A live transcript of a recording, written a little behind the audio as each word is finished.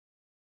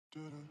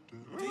Hello,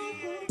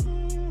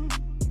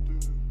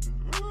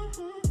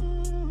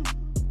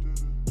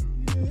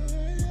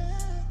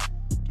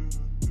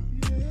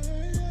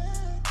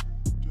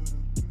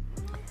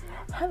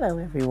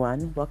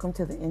 everyone. Welcome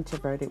to the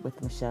Introverted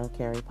with Michelle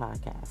Carey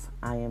podcast.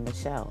 I am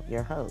Michelle,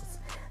 your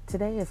host.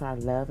 Today is our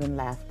Love and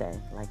Laugh Day,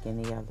 like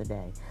any other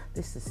day.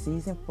 This is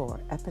Season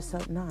 4,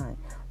 Episode 9,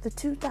 the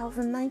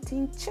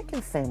 2019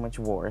 Chicken Sandwich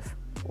Wars.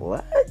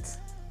 What?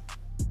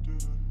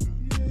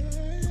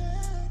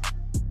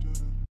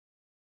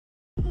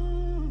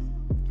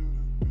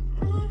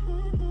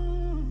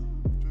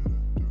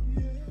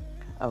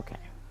 Okay,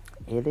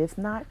 it is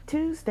not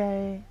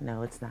Tuesday.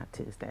 No, it's not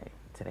Tuesday.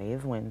 Today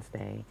is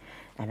Wednesday,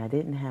 and I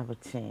didn't have a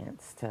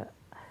chance to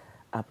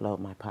upload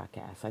my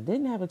podcast. I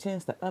didn't have a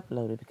chance to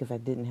upload it because I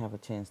didn't have a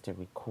chance to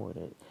record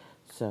it.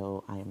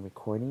 So I am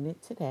recording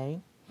it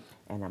today,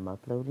 and I'm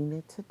uploading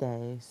it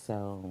today.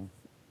 So,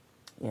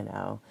 you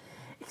know,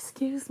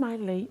 excuse my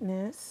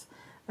lateness.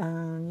 You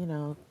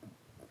know,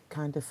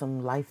 kind of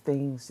some life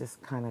things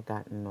just kind of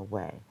got in the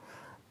way.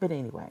 But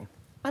anyway,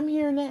 I'm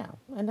here now,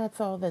 and that's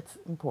all that's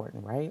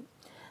important, right?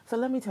 So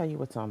let me tell you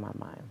what's on my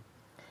mind.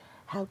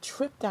 How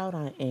tripped out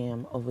I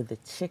am over the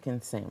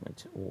chicken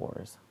sandwich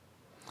wars.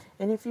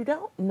 And if you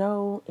don't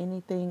know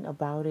anything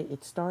about it,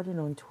 it started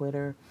on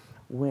Twitter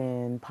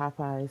when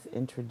Popeyes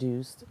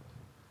introduced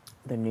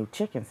the new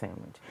chicken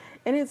sandwich.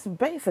 And it's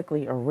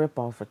basically a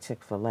ripoff of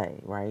Chick-fil-A,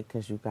 right?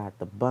 Because you got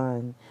the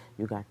bun,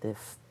 you got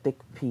this thick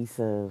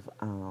piece of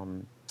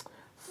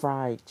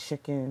fried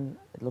chicken.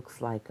 It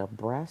looks like a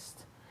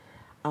breast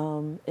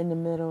in the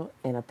middle,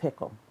 and a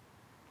pickle.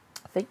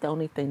 I think the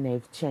only thing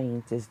they've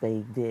changed is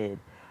they did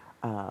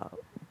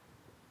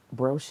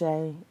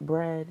brioche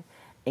bread,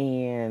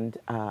 and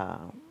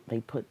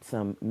they put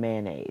some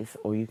mayonnaise,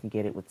 or you can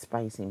get it with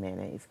spicy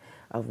mayonnaise,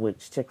 of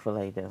which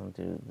Chick-fil-A doesn't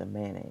do the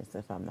mayonnaise,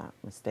 if I'm not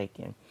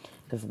mistaken.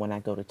 Because when I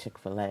go to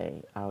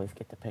Chick-fil-A, I always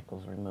get the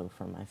pickles removed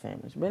from my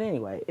sandwich. But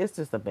anyway, it's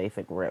just a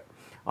basic rip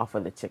off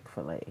of the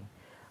Chick-fil-A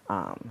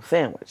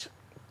sandwich,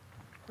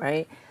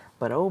 right?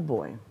 But oh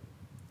boy,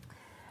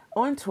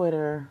 on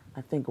Twitter,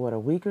 I think a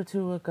week or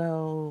two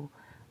ago,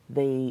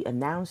 they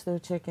announced their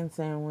chicken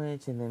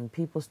sandwich, and then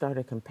people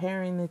started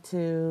comparing the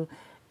two,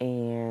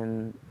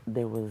 and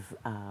there was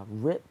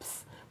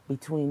rips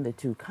between the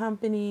two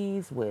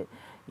companies with,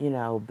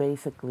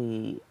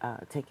 basically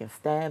taking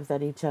stabs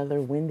at each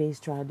other. Wendy's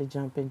tried to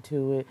jump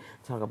into it,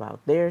 talk about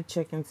their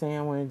chicken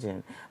sandwich,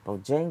 and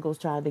Bojangles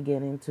tried to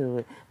get into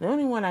it. The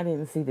only one I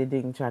didn't see that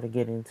didn't try to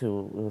get into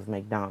it was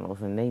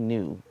McDonald's, and they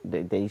knew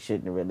that they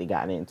shouldn't have really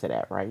gotten into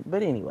that, right?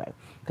 But anyway,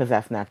 because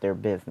that's not their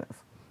business.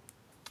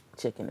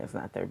 Chicken is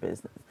not their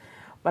business.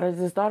 But I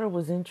just thought it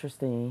was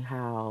interesting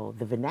how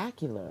the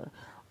vernacular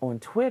on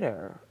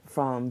Twitter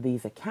from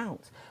these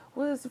accounts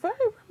was very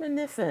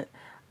reminiscent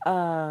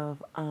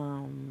of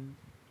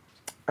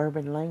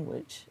urban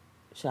language,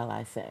 shall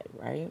I say,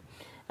 right?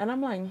 And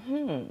I'm like,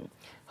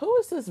 who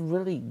is this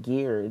really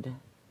geared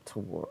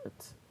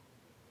towards?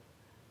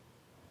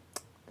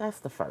 That's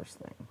the first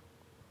thing.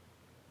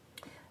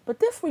 But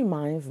this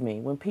reminds me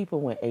when people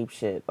went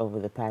apeshit over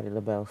the Patti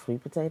LaBelle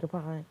sweet potato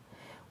pie,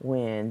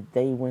 when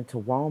they went to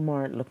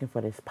Walmart looking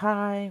for this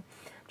pie,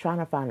 trying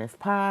to find this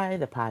pie.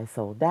 The pie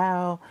sold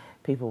out.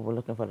 People were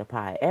looking for the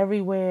pie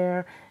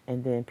everywhere,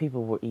 and then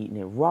people were eating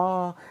it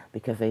raw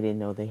because they didn't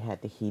know they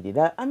had to heat it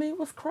up. I mean, it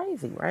was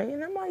crazy, right?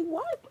 And I'm like,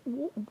 what?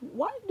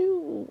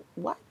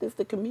 Why does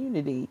the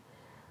community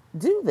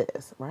do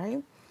this,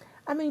 right?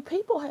 I mean,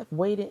 people have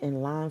waited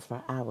in lines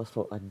for hours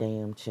for a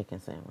damn chicken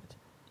sandwich.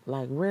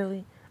 Like,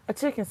 really? A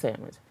chicken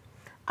sandwich.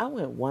 I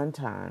went one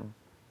time,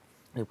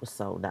 it was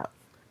sold out.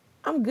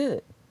 I'm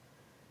good.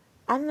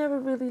 I never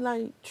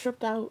really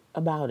tripped out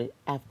about it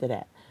after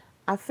that.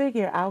 I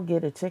figure I'll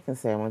get a chicken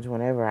sandwich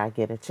whenever I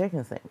get a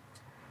chicken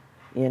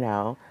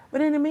sandwich.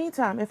 But in the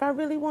meantime, if I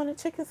really want a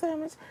chicken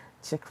sandwich,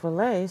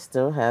 Chick-fil-A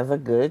still has a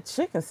good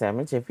chicken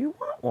sandwich if you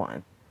want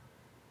one.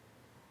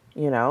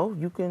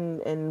 You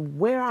can, and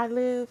where I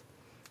live,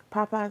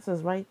 Popeyes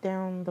is right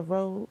down the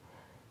road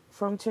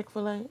from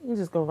Chick-fil-A. You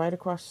just go right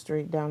across the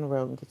street down the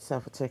road and get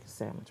yourself a chicken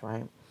sandwich,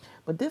 right?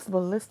 But this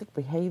ballistic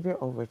behavior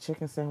over a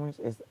chicken sandwich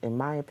is, in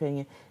my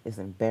opinion, is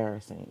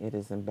embarrassing. It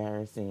is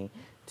embarrassing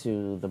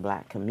to the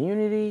black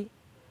community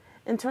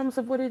in terms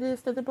of what it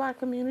is that the black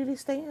community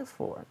stands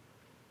for.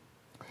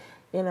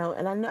 And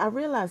I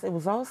realized it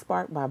was all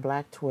sparked by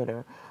Black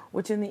Twitter,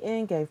 which in the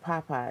end gave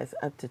Popeyes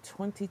up to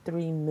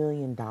 $23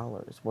 million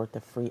worth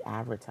of free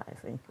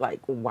advertising. Like,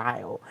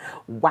 wow.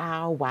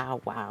 Wow,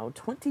 wow, wow.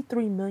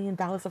 $23 million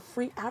of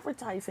free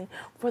advertising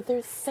for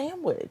their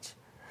sandwich.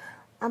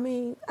 I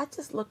mean, I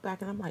just look back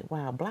and I'm like,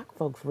 wow, black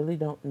folks really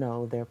don't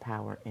know their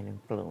power and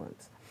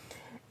influence.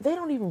 They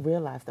don't even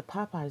realize that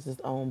Popeyes is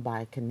owned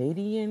by a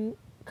Canadian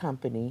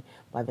company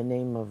by the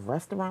name of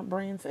Restaurant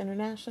Brands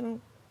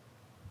International.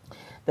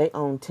 They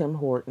own Tim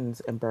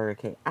Hortons and Burger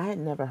King. I had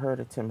never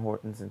heard of Tim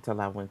Hortons until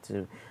I went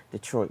to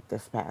Detroit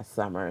this past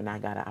summer and I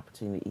got an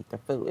opportunity to eat their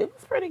food. It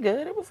was pretty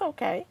good. It was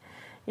okay.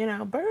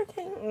 Burger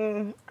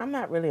King, I'm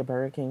not really a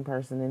Burger King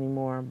person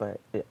anymore, but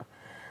yeah.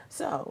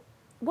 So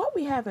what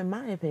we have, in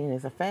my opinion,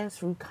 is a fast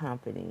food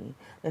company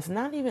that's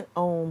not even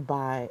owned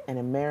by an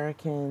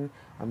American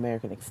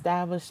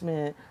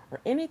establishment, or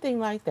anything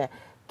like that,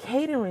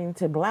 catering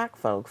to black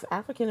folks,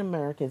 African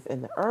Americans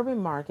in the urban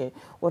market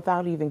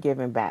without even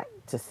giving back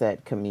to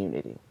said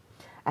community.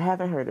 I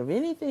haven't heard of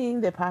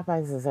anything that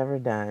Popeyes has ever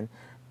done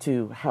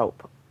to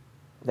help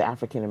the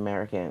African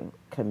American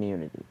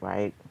community,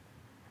 right?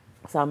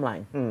 So I'm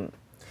like,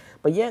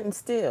 But yet and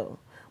still,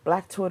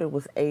 Black Twitter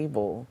was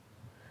able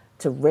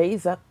to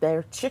raise up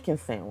their chicken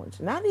sandwich,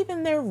 not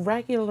even their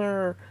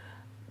regular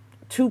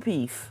two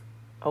piece,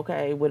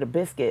 okay, with a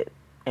biscuit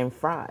and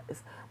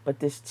fries, but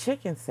this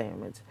chicken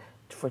sandwich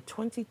for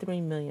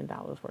 $23 million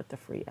worth of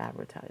free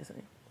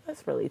advertising.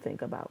 Let's really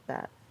think about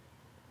that.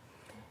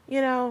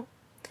 You know,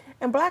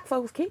 and black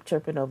folks keep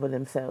tripping over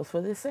themselves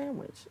for this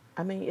sandwich.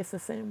 I mean, it's a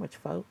sandwich,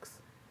 folks.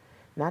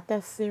 Not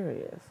that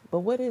serious. But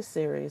what is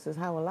serious is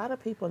how a lot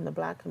of people in the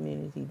black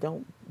community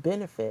don't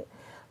benefit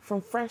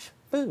from fresh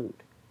food,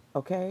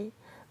 okay?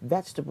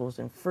 Vegetables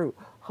and fruit,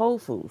 whole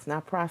foods,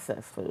 not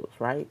processed foods,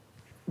 right?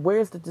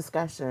 Where's the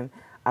discussion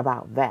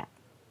about that?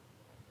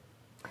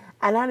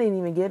 And I didn't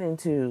even get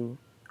into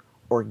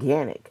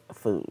organic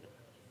food,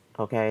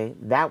 okay?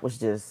 That was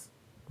just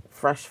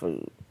fresh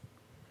food.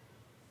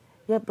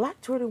 Yet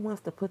Black Twitter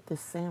wants to put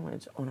this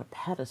sandwich on a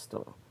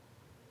pedestal.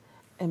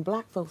 And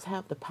black folks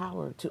have the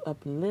power to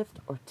uplift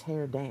or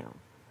tear down.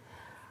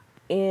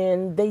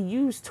 And they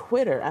use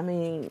Twitter. I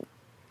mean,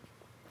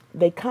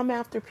 they come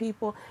after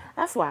people.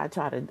 That's why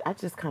I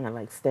just kind of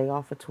like stay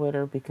off of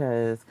Twitter,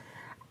 because,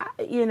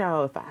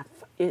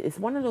 it's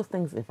one of those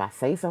things, if I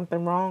say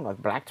something wrong, or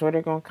Black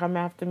Twitter going to come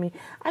after me,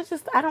 I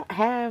don't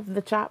have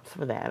the chops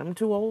for that. I'm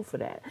too old for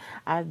that.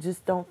 I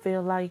just don't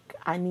feel like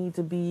I need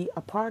to be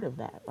a part of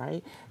that,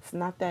 right? It's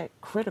not that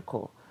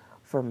critical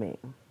for me.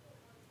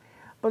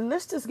 But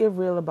let's just get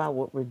real about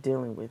what we're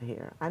dealing with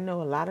here. I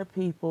know a lot of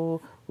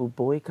people who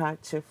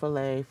boycott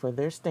Chick-fil-A for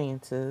their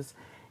stances,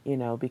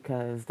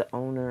 because the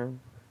owner,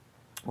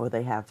 or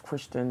they have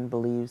Christian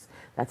beliefs.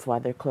 That's why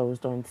they're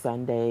closed on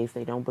Sundays.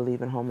 They don't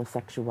believe in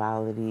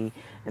homosexuality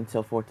and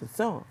so forth and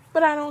so on.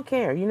 But I don't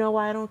care. You know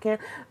why I don't care?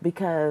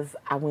 Because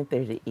I went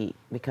there to eat,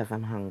 because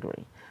I'm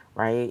hungry,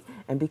 right?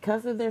 And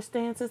because of their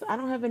stances, I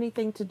don't have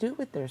anything to do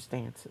with their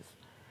stances.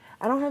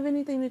 I don't have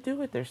anything to do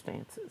with their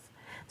stances.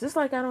 Just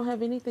like I don't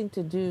have anything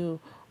to do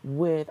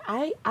with,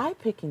 I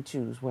pick and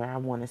choose where I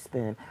want to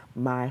spend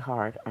my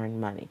hard earned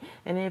money.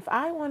 And if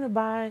I want to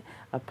buy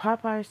a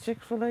Popeyes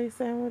Chick-fil-A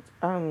sandwich,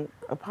 a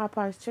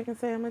Popeyes chicken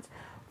sandwich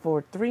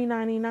for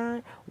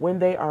 $3.99 when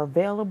they are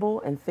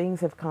available and things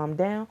have calmed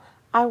down,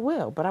 I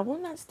will. But I will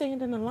not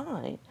stand in the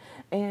line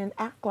and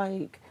act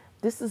like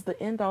this is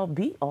the end all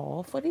be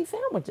all for these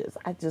sandwiches.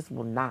 I just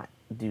will not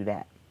do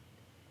that.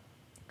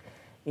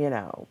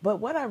 But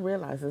what I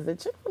realize is that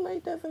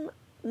Chick-fil-A doesn't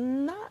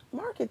not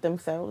market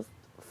themselves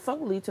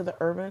solely to the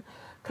urban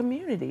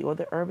community or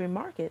the urban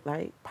market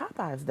like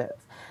Popeyes does.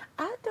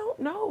 I don't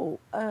know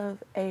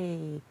of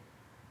a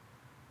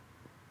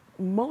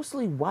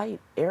mostly white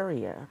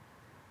area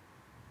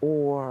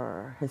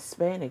or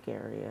Hispanic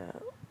area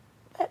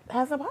that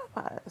has a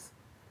Popeyes.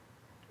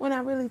 When I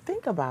really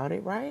think about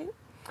it, right?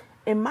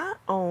 In my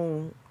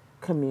own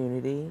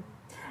community,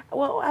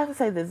 well, I would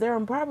say this, there are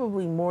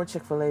probably more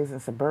Chick-fil-A's in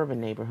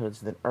suburban neighborhoods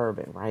than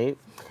urban, right?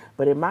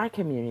 But in my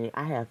community,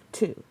 I have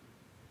two.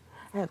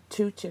 I have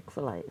two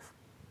Chick-fil-A's.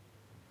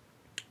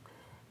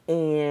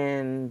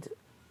 And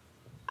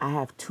I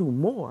have two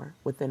more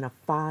within a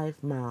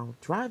 5-mile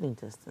driving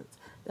distance.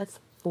 That's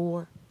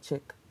 4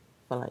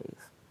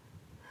 Chick-fil-A's.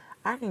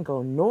 I can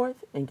go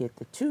north and get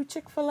the 2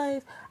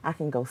 Chick-fil-A's. I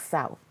can go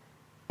south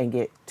and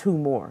get 2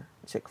 more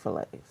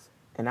Chick-fil-A's.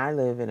 And I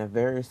live in a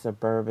very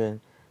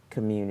suburban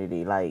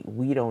community. Like,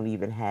 we don't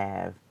even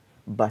have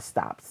bus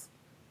stops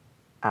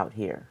out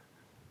here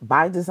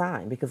by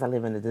design, because I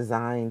live in a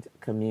designed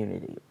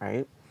community,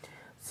 right?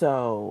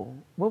 So,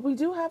 what we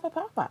do have a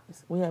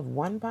Popeyes. We have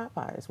one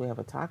Popeyes. We have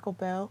a Taco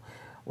Bell.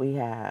 We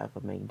have a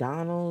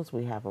McDonald's.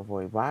 We have a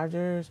Roy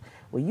Rogers.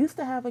 We used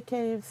to have a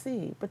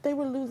KFC, but they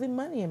were losing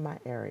money in my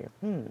area.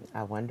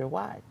 I wonder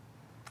why.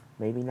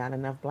 Maybe not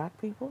enough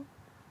black people?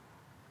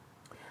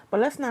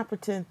 But let's not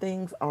pretend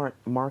things aren't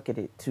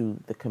marketed to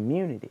the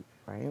community,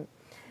 right?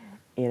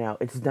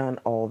 It's done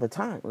all the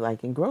time,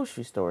 like in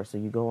grocery stores. So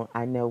you go,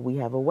 I know we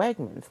have a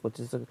Wegmans, which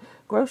is a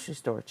grocery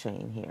store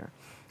chain here.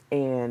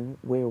 And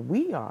where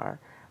we are,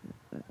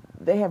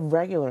 they have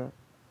regular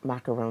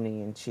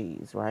macaroni and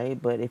cheese,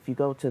 right? But if you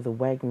go to the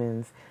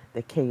Wegmans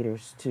that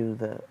caters to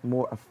the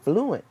more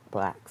affluent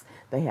blacks,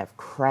 they have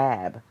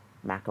crab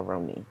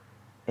macaroni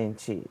and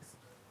cheese.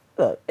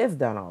 Look, it's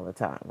done all the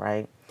time,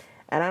 right?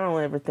 And I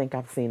don't ever think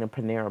I've seen a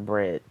Panera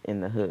Bread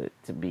in the hood,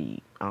 to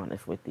be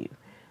honest with you.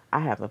 I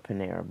have a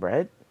Panera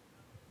Bread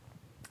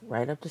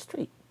right up the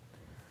street.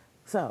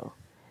 So,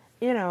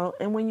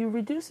 and when you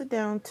reduce it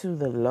down to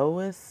the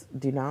lowest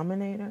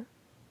denominator,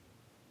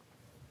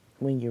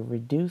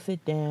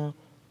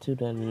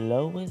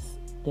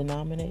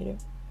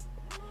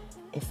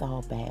 it's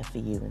all bad for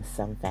you in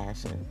some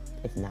fashion,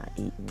 if not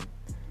eaten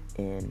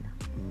in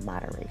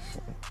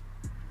moderation.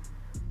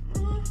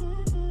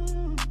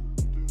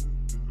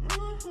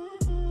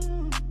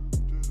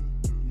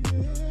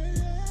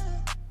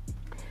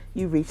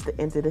 You reached the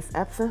end of this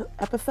episode.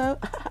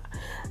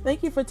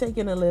 Thank you for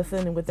taking a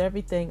listen. And with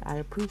everything, I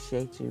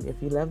appreciate you.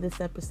 If you love this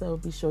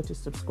episode, be sure to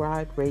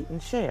subscribe, rate,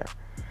 and share.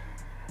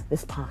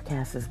 This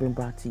podcast has been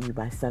brought to you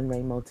by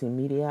Sunray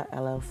Multimedia,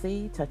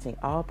 LLC, touching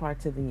all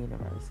parts of the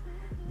universe.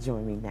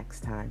 Join me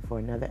next time for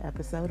another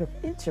episode of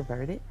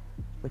Introverted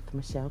with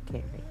Michelle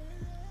Carey.